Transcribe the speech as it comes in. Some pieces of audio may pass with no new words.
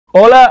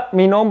Hola,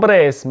 mi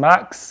nombre es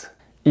Max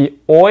y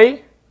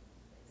hoy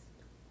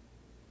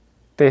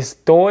te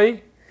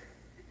estoy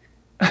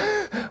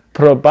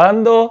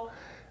probando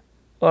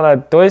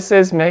los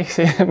dulces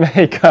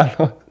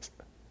mexicanos.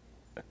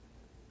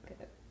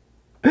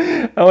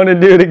 I want to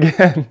do it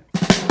again.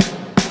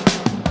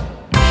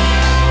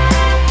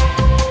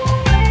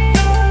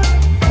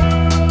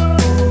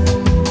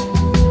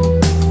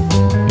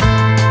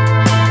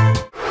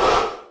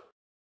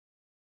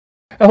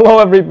 Hello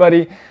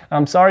everybody,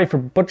 I'm sorry for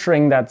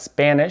butchering that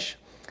Spanish.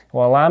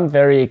 Well, I'm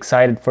very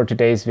excited for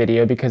today's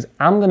video because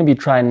I'm going to be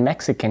trying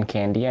Mexican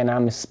candy, and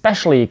I'm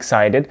especially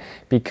excited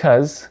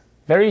because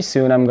very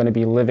soon I'm going to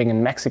be living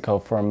in Mexico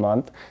for a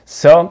month.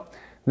 So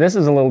this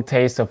is a little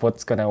taste of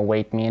what's going to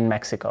await me in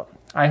Mexico.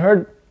 I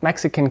heard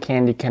Mexican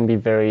candy can be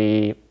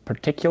very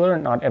particular,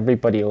 not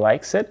everybody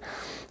likes it.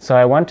 So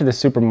I went to the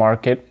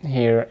supermarket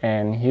here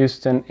in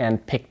Houston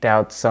and picked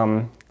out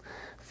some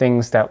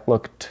things that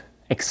looked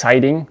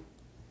exciting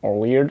or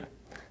weird.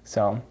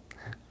 So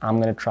I'm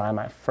gonna try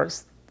my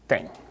first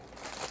thing.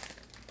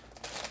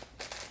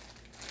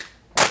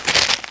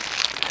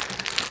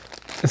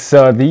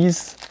 So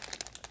these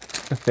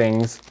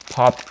things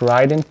popped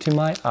right into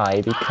my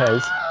eye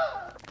because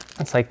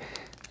it's like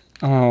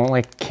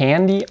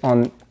candy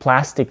on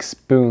plastic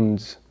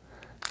spoons,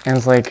 and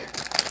it's like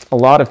a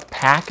lot of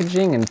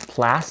packaging and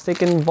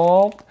plastic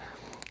involved,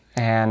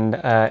 and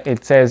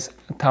it says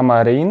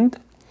tamarind,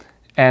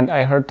 and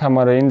I heard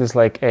tamarind is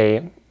like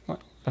a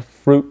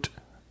fruit,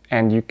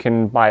 and you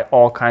can buy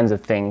all kinds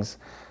of things,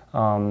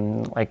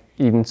 like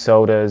even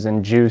sodas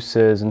and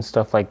juices and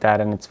stuff like that,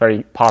 and it's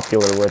very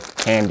popular with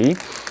candy.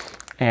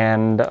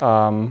 And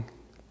I'm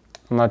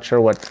not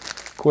sure what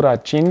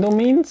curachindo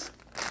means.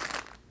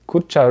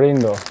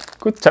 Cucharindo.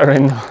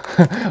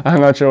 I'm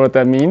not sure what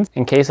that means.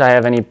 In case I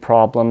have any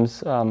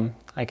problems,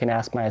 I can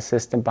ask my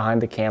assistant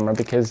behind the camera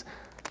because,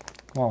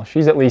 well,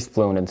 she's at least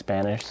fluent in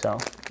Spanish, so.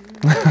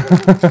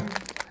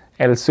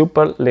 El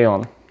Super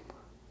León.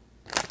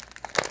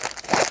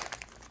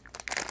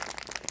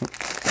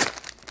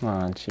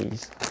 Oh,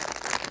 jeez.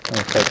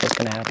 Let's check what's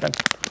gonna happen.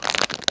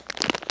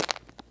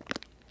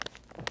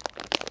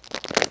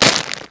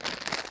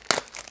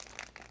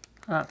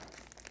 Ah.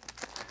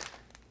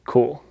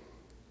 Cool.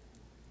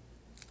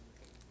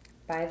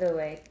 By the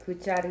way,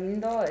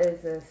 cucharindo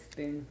is a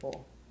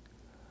spoonful.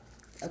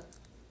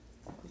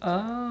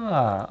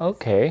 Ah,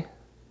 okay.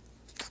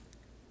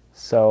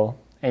 So,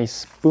 a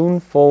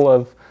spoonful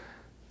of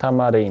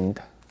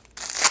tamarind.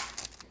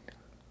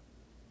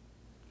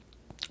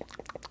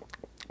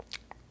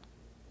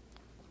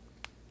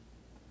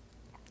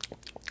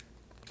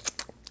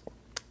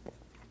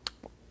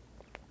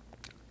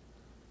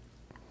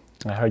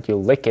 I heard you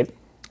lick it.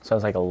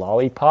 Sounds like a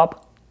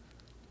lollipop.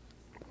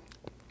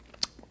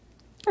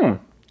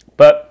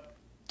 But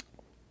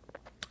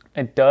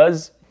it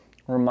does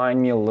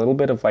remind me a little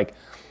bit of like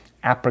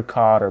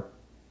apricot or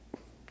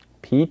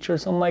peach or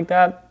something like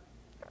that.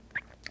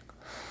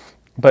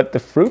 But the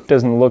fruit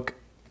doesn't look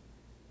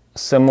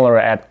similar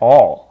at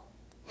all.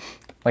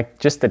 Like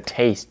just the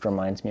taste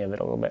reminds me of it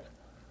a little bit.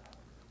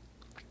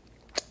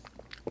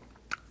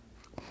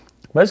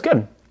 But it's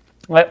good.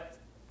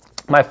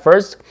 My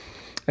first,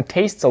 it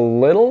tastes just a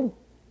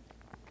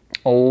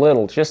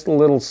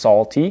little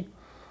salty,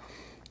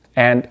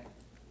 and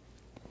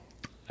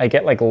I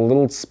get like a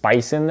little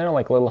spice in there,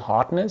 like a little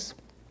hotness.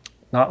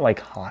 Not like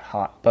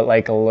hot, but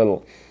like a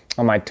little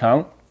on my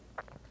tongue.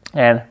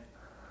 And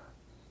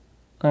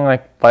I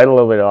like bite a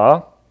little bit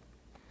off.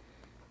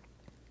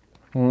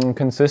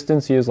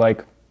 Consistency is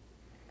like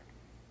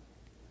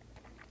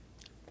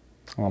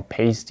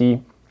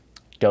pasty,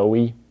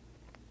 doughy,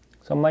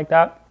 something like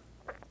that.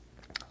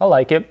 I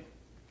like it.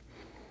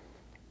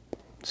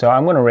 So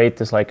I'm going to rate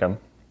this like a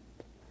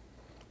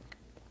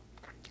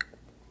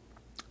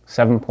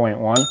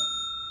 7.1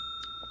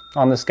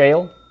 on the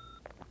scale.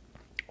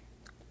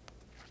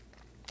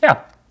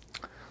 Yeah.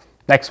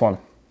 Next one.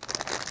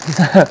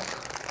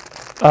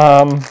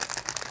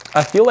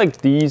 I feel like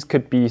these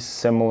could be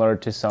similar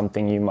to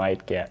something you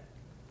might get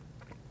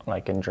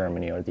like in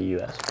Germany or the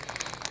US.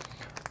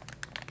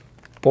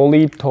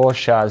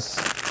 Bolitoshis,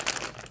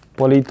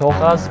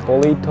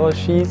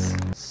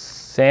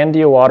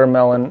 sandy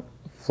watermelon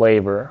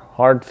flavor,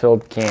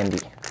 hard-filled candy.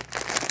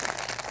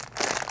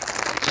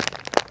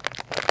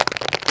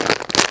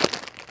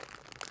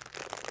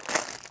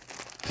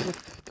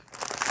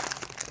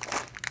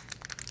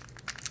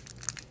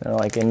 They're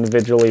like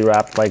individually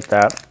wrapped like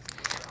that.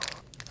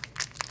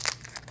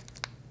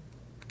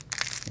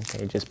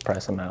 Okay, just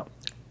press them out.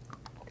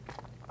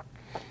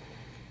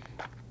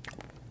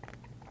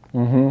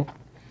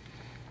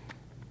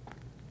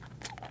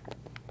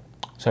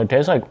 So it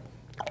tastes like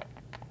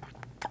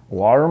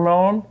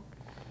watermelon,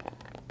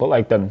 but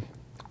like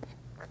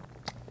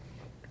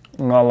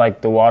not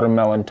like the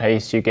watermelon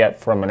taste you get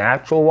from an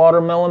actual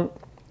watermelon,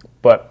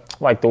 but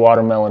like the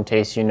watermelon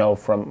taste you know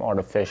from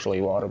artificially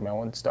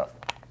watermelon stuff.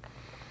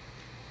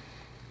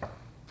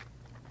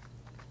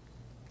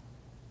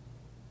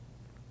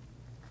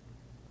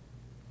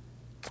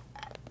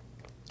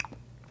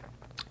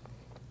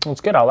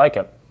 It's good, I like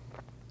it.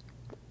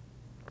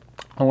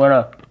 I'm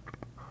gonna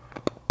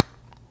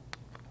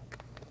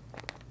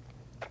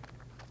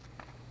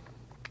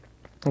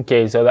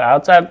okay, so the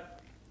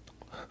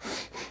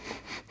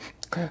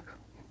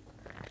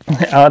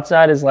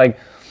outside is like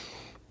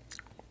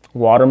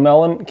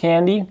watermelon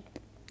candy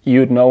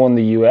you'd know in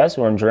the US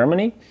or in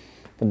Germany,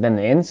 but then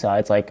the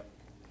inside's like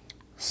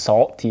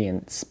salty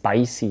and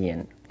spicy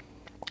and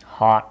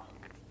hot.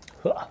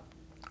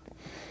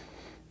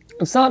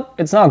 It's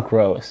not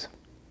gross.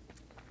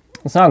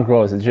 It's not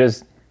gross, it's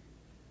just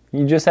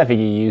you just have to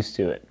get used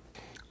to it.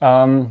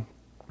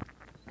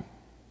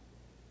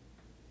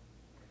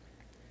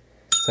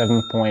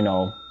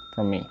 7.0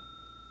 from me.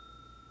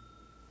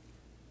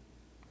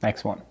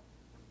 Next one.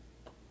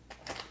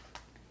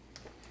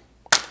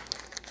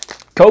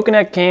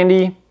 Coconut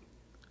candy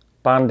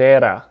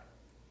bandera.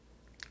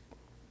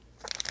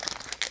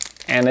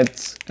 And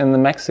it's in the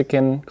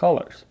Mexican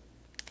colors.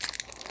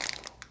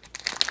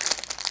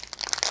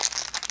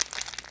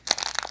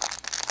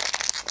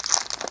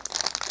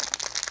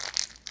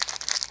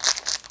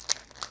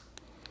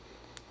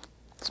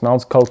 It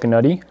smells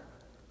coconutty.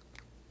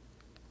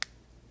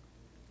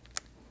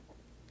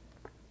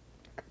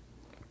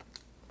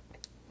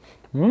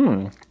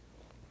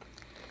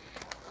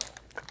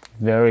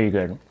 Very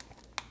good.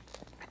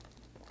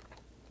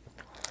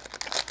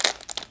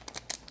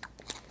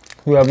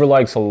 Whoever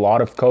likes a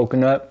lot of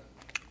coconut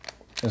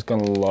is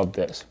gonna love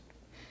this.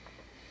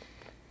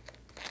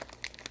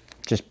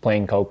 Just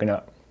plain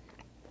coconut,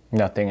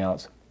 nothing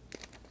else.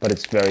 But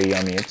it's very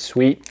yummy. It's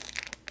sweet.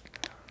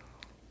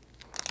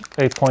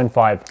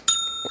 8.5.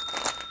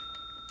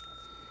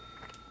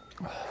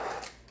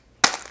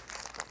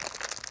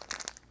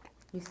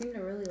 You seem to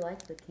really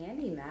like the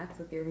candy, Max,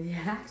 with your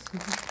reaction.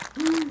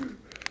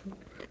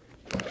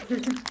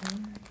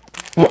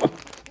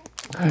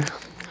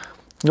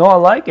 No, I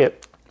like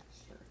it.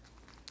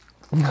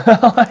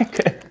 I like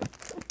it.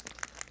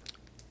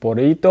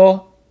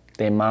 Burrito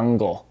de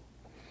mango.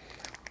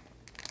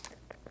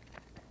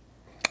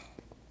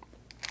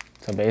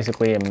 So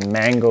basically a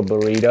mango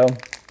burrito.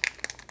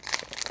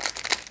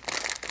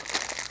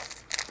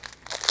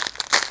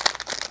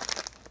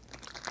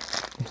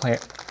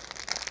 Like,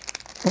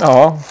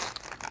 oh.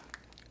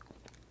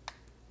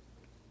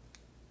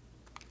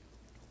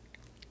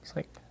 It's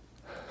like,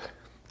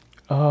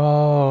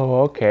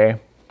 oh, okay.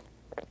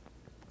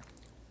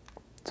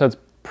 So it's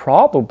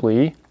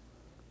probably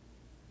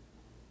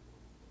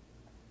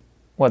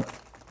what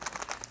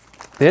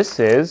this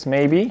is,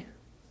 maybe,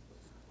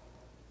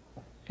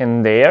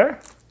 in there,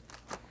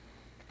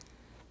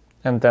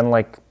 and then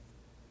like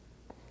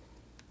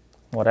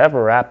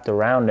whatever wrapped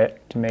around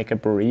it to make a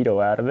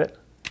burrito out of it.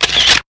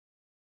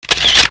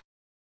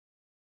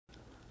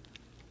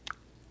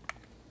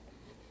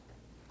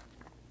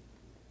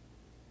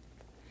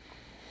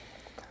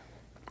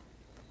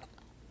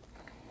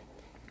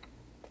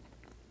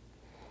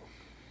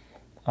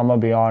 I'm gonna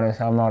be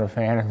honest, I'm not a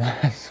fan of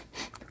this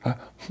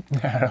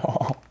at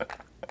all.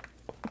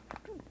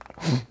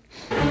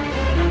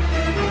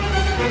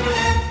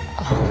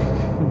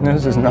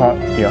 This is not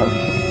yummy.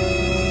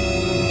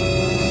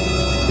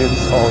 It's too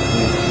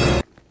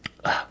salty.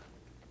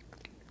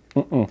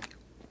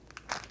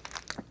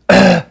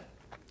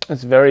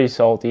 It's very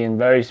salty and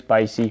very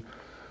spicy.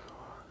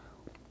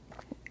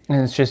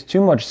 And it's just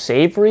too much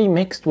savory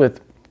mixed with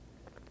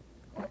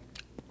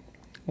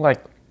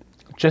like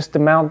just the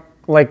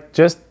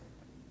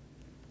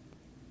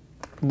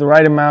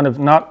right amount of,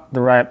 not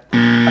the right.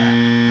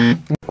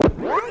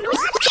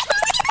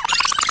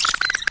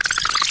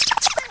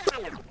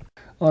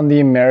 On the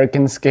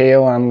American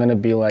scale, I'm gonna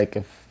be like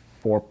a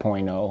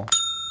 4.0.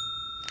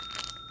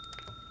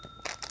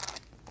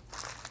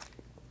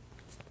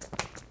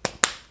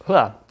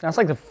 That's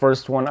like the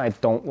first one I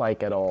don't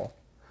like at all,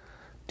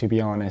 to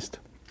be honest.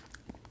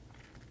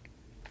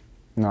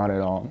 Not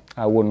at all.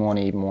 I wouldn't want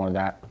to eat more of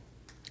that.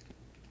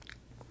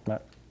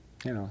 But,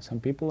 you know,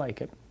 some people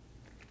like it.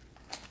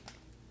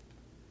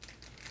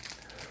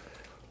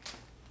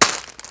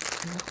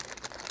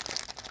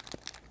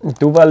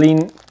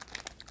 Duvalin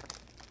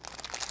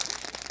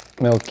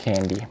milk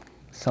candy.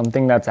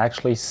 Something that's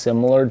actually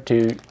similar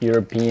to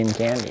European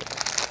candy.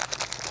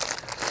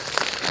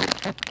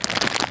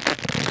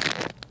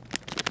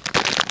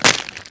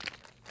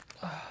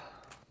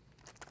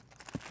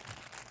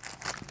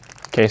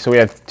 Okay, so we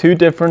have two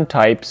different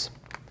types.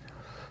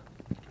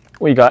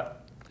 We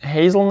got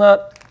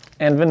hazelnut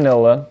and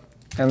vanilla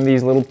and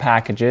these little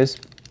packages.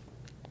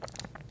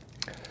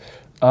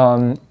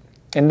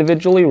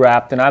 Individually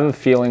wrapped, and I have a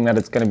feeling that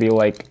it's going to be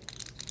like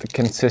the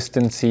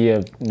consistency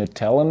of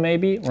Nutella,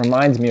 maybe.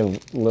 Reminds me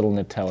of little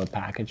Nutella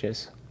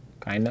packages,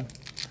 kind of.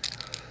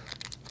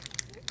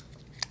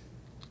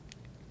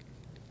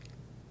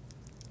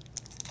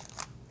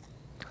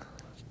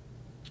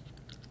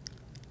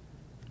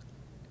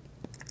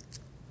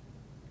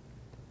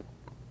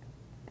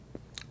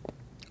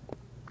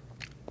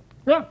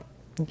 Yeah,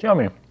 it's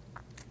yummy.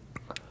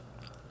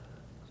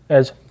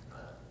 As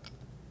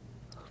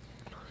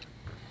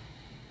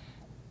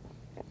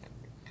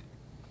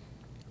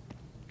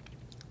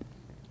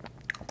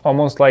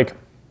almost like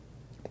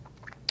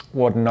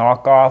what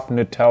knockoff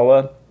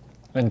Nutella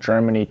in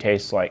Germany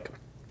tastes like.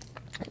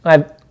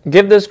 I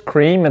give this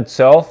cream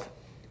itself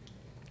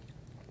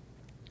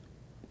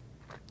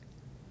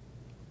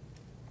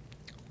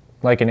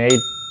like an 8,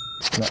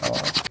 no,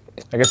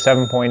 like a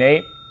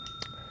 7.8.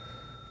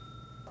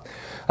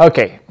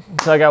 Okay,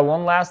 so I got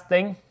one last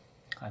thing.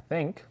 I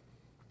think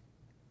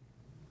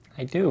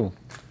I do.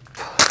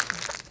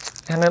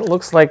 And it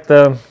looks like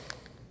the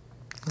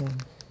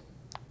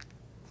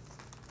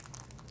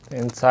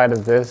inside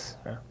of this.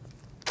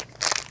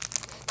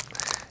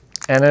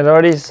 And it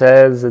already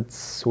says it's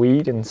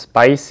sweet and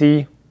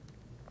spicy.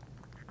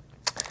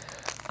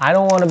 I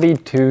don't want to be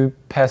too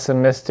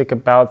pessimistic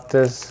about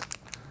this.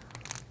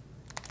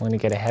 I'm going to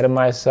get ahead of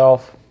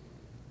myself.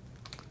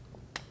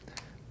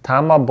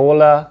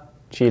 Tamabola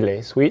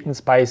Chile, sweet and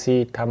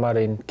spicy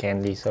tamarind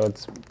candy. So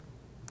it's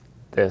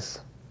this.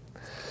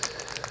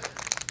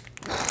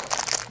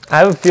 I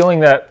have a feeling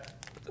that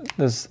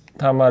this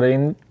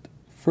tamarind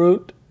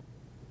fruit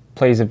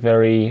plays a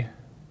very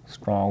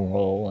strong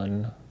role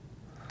in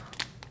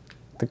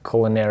the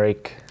culinary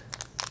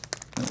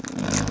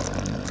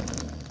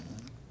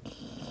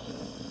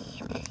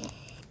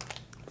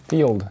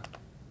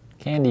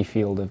candy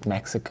field of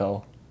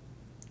Mexico.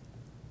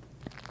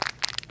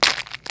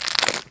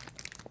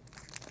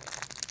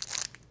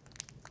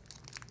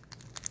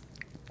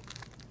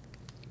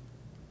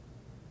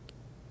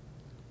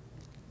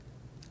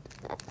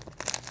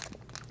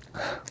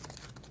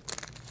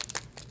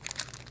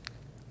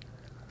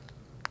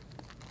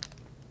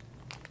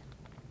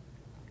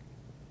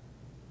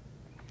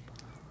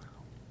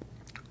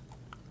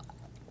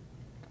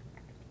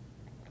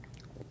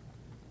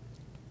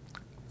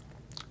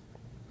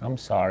 I'm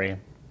sorry,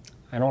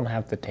 I don't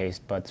have the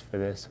taste buds for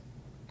this.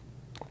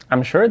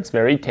 I'm sure it's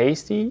very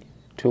tasty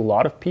to a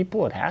lot of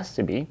people. It has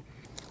to be.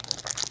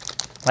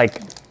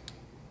 Like,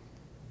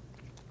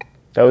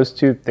 those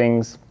two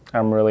things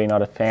I'm really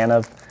not a fan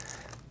of.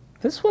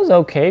 This was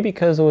okay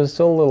because it was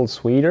still a little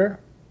sweeter,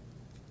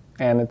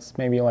 and it's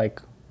maybe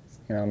like,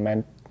 you know,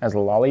 meant as a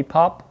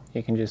lollipop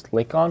you can just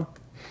lick on.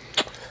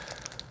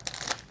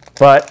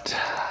 But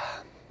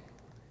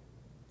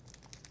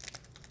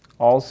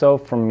also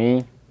for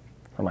me,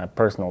 for my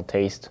personal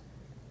taste,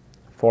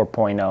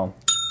 4.0,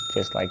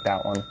 just like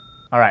that one.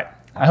 All right,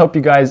 I hope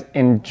you guys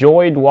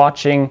enjoyed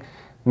watching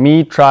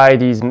me try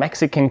these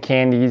Mexican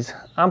candies.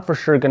 I'm for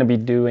sure gonna be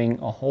doing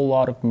a whole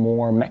lot of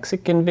more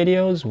Mexican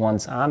videos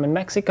once I'm in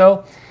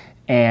Mexico.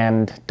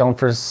 And don't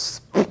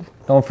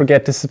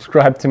forget to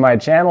subscribe to my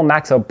channel,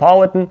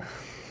 Maxopolitan.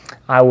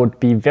 I would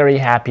be very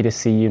happy to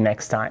see you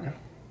next time.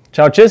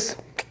 Ciao, tschüss.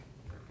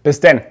 Bis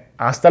denn.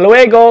 Hasta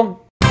luego.